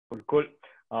Cool.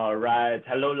 All right.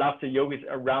 Hello, laughter yogis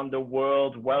around the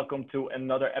world. Welcome to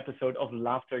another episode of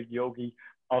Laughter Yogi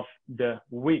of the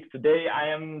Week. Today, I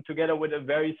am together with a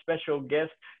very special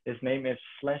guest. His name is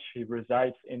Slash. He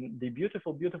resides in the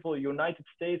beautiful, beautiful United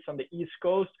States on the East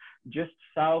Coast, just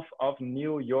south of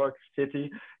New York City.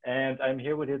 And I'm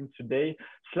here with him today.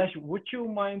 Slash, would you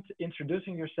mind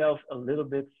introducing yourself a little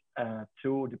bit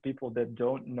to the people that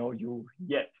don't know you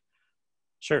yet?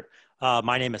 Sure.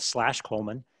 My name is Slash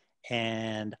Coleman,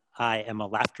 and I am a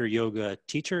laughter yoga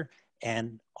teacher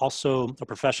and also a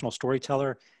professional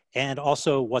storyteller and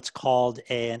also what's called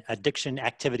an addiction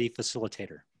activity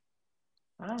facilitator.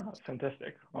 Ah,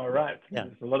 fantastic. All right. Yeah.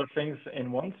 There's a lot of things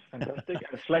in one. Fantastic.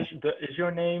 And Slash, is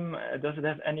your name, does it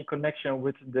have any connection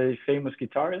with the famous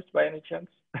guitarist by any chance?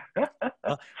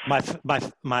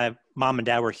 My mom and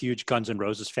dad were huge Guns N'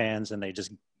 Roses fans, and they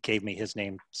just gave me his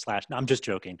name Slash. No, I'm just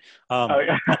joking. No,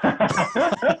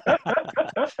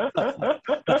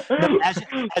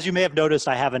 as you may have noticed,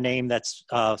 I have a name that's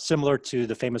similar to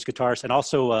the famous guitarist, and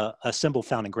also a symbol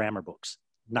found in grammar books,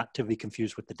 not to be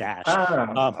confused with the dash.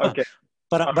 Okay.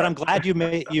 But I'm glad you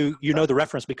know the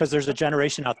reference, because there's a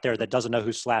generation out there that doesn't know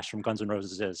who Slash from Guns N'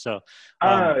 Roses is. So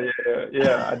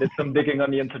yeah. I did some digging on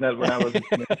the internet when I was a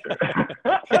teenager.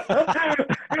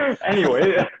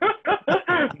 Anyway,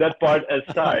 that part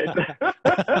aside.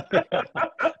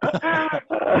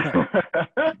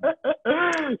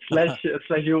 Slash,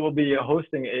 you will be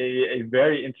hosting a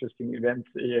very interesting event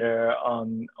here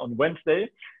on Wednesday.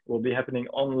 It will be happening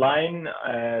online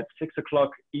at 6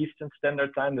 o'clock Eastern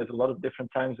Standard Time. There's a lot of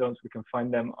different time zones. We can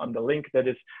find them on the link that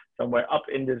is somewhere up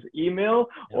in this email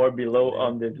or below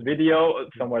on this video,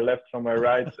 somewhere left, somewhere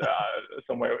right,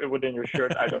 somewhere within your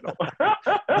shirt. I don't know.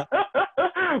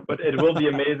 But it will be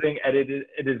amazing. And it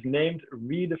is named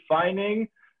Redefining.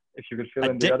 If you could fill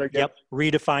in the other gaps. Yep,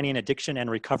 redefining addiction and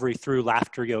recovery through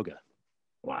laughter yoga.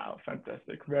 Wow,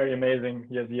 fantastic. Very amazing.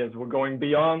 Yes. We're going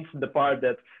beyond the part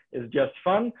that is just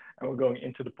fun, and we're going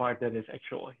into the part that is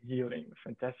actual healing.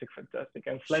 Fantastic.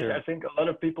 And Slash, sure. I think a lot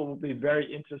of people will be very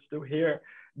interested to hear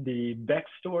the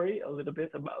backstory a little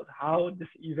bit about how this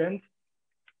event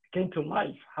came to life.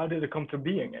 How did it come to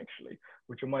being, actually?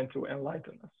 Would you mind to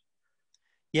enlighten us?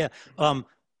 Yeah.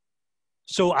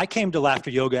 So I came to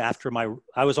laughter yoga after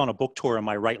I was on a book tour and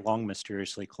my right lung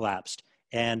mysteriously collapsed.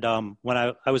 And when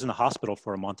I was in the hospital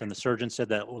for a month, and the surgeon said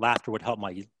that laughter would help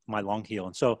my lung heal.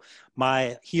 And so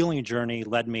my healing journey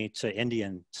led me to India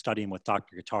and studying with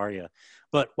Dr. Kataria.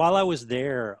 But while I was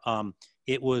there,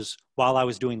 it was while I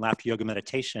was doing laughter yoga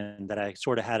meditation that I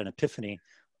sort of had an epiphany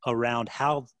around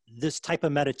how this type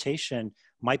of meditation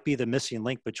might be the missing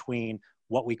link between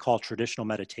what we call traditional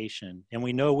meditation. And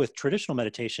we know with traditional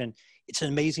meditation, it's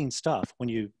amazing stuff when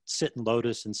you sit in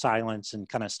lotus in silence and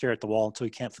kind of stare at the wall until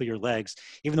you can't feel your legs.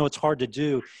 Even though it's hard to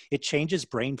do, it changes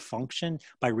brain function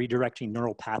by redirecting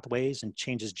neural pathways and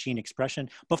changes gene expression.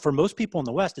 But for most people in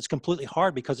the West, it's completely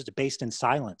hard because it's based in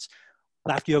silence.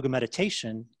 Laughter yoga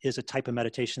meditation is a type of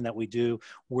meditation that we do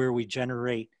where we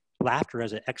generate laughter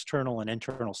as an external and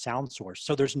internal sound source.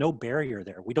 So there's no barrier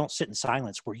there. We don't sit in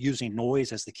silence. We're using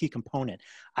noise as the key component.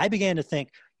 I began to think,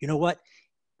 you know what?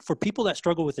 For people that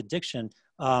struggle with addiction,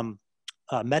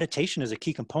 meditation is a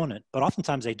key component, but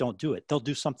oftentimes they don't do it. They'll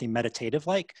do something meditative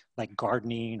like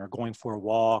gardening or going for a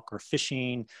walk or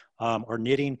fishing or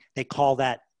knitting. They call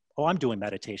that, oh, I'm doing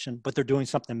meditation, but they're doing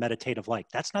something meditative like.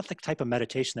 That's not the type of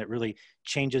meditation that really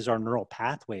changes our neural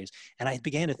pathways. And I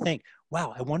began to think,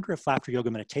 wow, I wonder if laughter yoga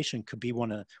meditation could be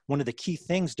one of the key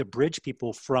things to bridge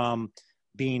people from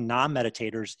being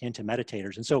non-meditators into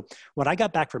meditators. And so when I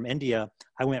got back from India,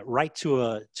 I went right to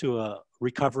a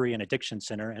recovery and addiction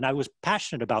center. And I was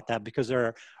passionate about that because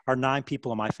there are 9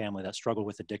 people in my family that struggle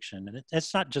with addiction. And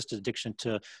it's not just addiction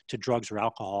to drugs or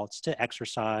alcohol. It's to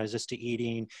exercise, it's to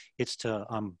eating, it's to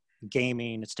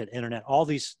gaming, it's to internet. All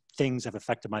these things have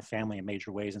affected my family in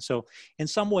major ways. And so in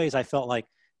some ways, I felt like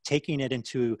taking it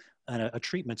into a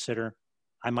treatment center,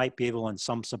 I might be able in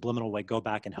some subliminal way go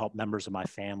back and help members of my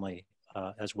family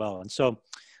as well. And so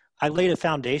I laid a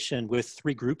foundation with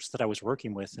 3 groups that I was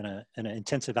working with in an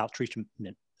intensive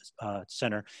out-treatment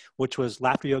center, which was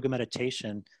laughter yoga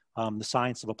meditation, the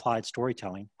science of applied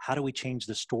storytelling. How do we change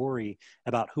the story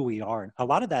about who we are? And a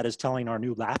lot of that is telling our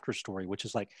new laughter story, which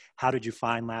is like, how did you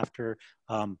find laughter?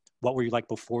 What were you like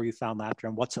before you found laughter?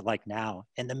 And what's it like now?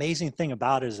 And the amazing thing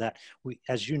about it is that we,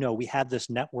 as you know, we have this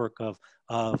network of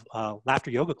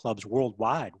laughter yoga clubs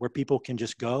worldwide where people can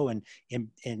just go and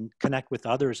connect with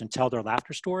others and tell their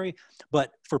laughter story.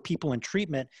 But for people in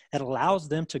treatment, it allows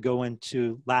them to go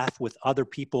into laugh with other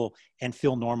people and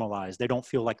feel normalized. They don't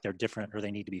feel like they're different or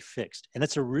they need to be fixed. And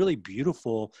that's a really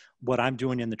beautiful, what I'm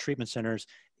doing in the treatment centers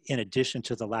in addition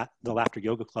to the laughter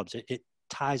yoga clubs, it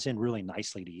ties in really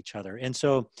nicely to each other. And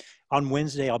so on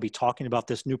Wednesday, I'll be talking about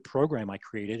this new program I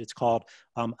created. It's called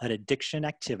an addiction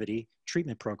activity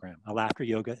treatment program, a laughter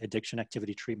yoga addiction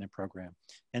activity treatment program.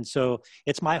 And so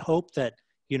it's my hope that,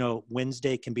 you know,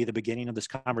 Wednesday can be the beginning of this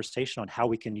conversation on how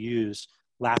we can use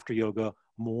laughter yoga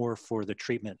more for the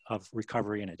treatment of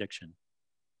recovery and addiction.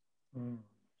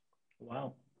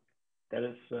 Wow. That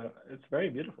is, it's very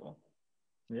beautiful.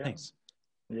 Yeah. Thanks.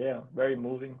 Yeah. Very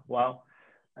moving. Wow.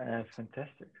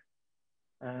 Fantastic.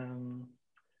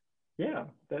 Yeah.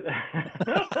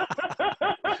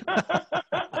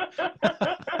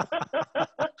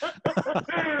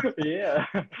 Yeah.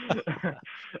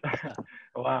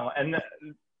 Wow. And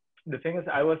the thing is,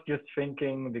 I was just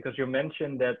thinking, because you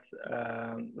mentioned that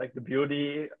like the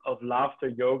beauty of laughter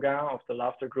yoga, of the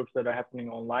laughter groups that are happening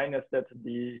online, is that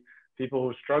the people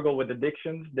who struggle with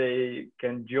addictions, they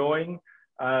can join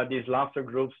these laughter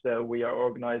groups that we are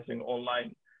organizing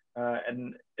online.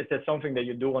 And is that something that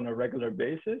you do on a regular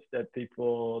basis, that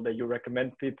you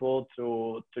recommend people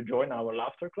to join our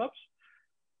laughter clubs?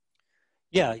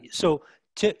 Yeah. So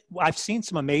I've seen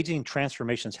some amazing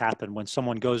transformations happen when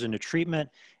someone goes into treatment,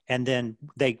 and then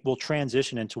they will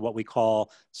transition into what we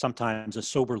call sometimes a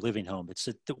sober living home. It's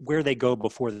where they go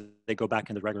before they go back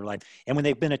into regular life. And when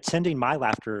they've been attending my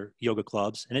laughter yoga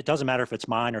clubs, and it doesn't matter if it's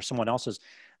mine or someone else's,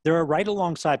 they're right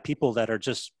alongside people that are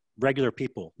just regular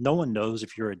people. No one knows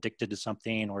if you're addicted to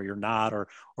something or you're not,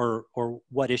 or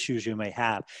what issues you may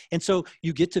have. And so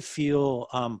you get to feel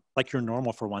like you're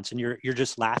normal for once, and you're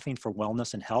just laughing for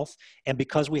wellness and health. And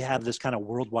because we have this kind of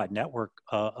worldwide network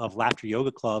of laughter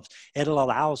yoga clubs, it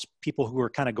allows people who are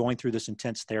kind of going through this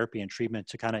intense therapy and treatment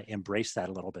to kind of embrace that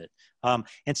a little bit. And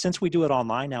since we do it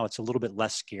online now, it's a little bit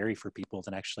less scary for people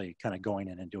than actually kind of going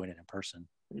in and doing it in person.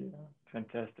 Yeah,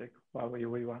 fantastic. Wow,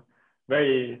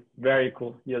 very, very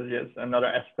cool. Yes, yes. Another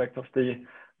aspect of the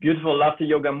beautiful laughter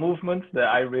yoga movement that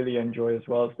I really enjoy as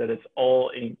well is that it's all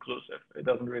inclusive. It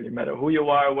doesn't really matter who you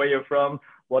are, where you're from,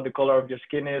 what the color of your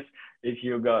skin is, if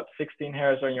you got 16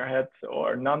 hairs on your head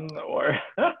or none, or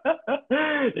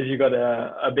if you got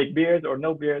a big beard or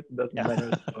no beard, it doesn't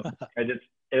matter. So it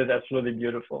is absolutely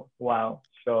beautiful. Wow.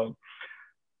 So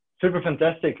super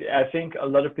fantastic. I think a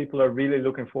lot of people are really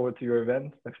looking forward to your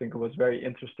event. I think it was very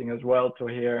interesting as well to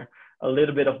hear a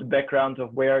little bit of the background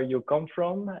of where you come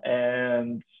from.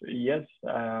 And yes,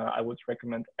 I would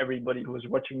recommend everybody who is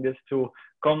watching this to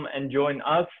come and join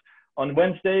us on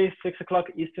Wednesday, 6 o'clock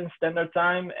Eastern Standard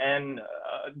Time, and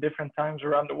different times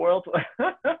around the world.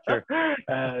 Sure.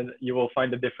 You will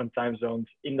find the different time zones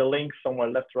in the link somewhere,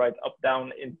 left, right, up,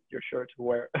 down in your shirt to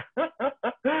wear.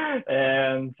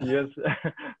 And yes,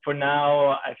 for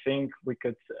now, I think we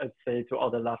could say to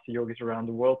all the laughter yogis around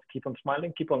the world, keep on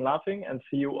smiling, keep on laughing, and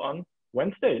see you on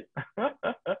Wednesday.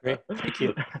 Great. Thank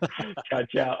you. Ciao,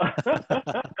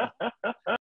 ciao.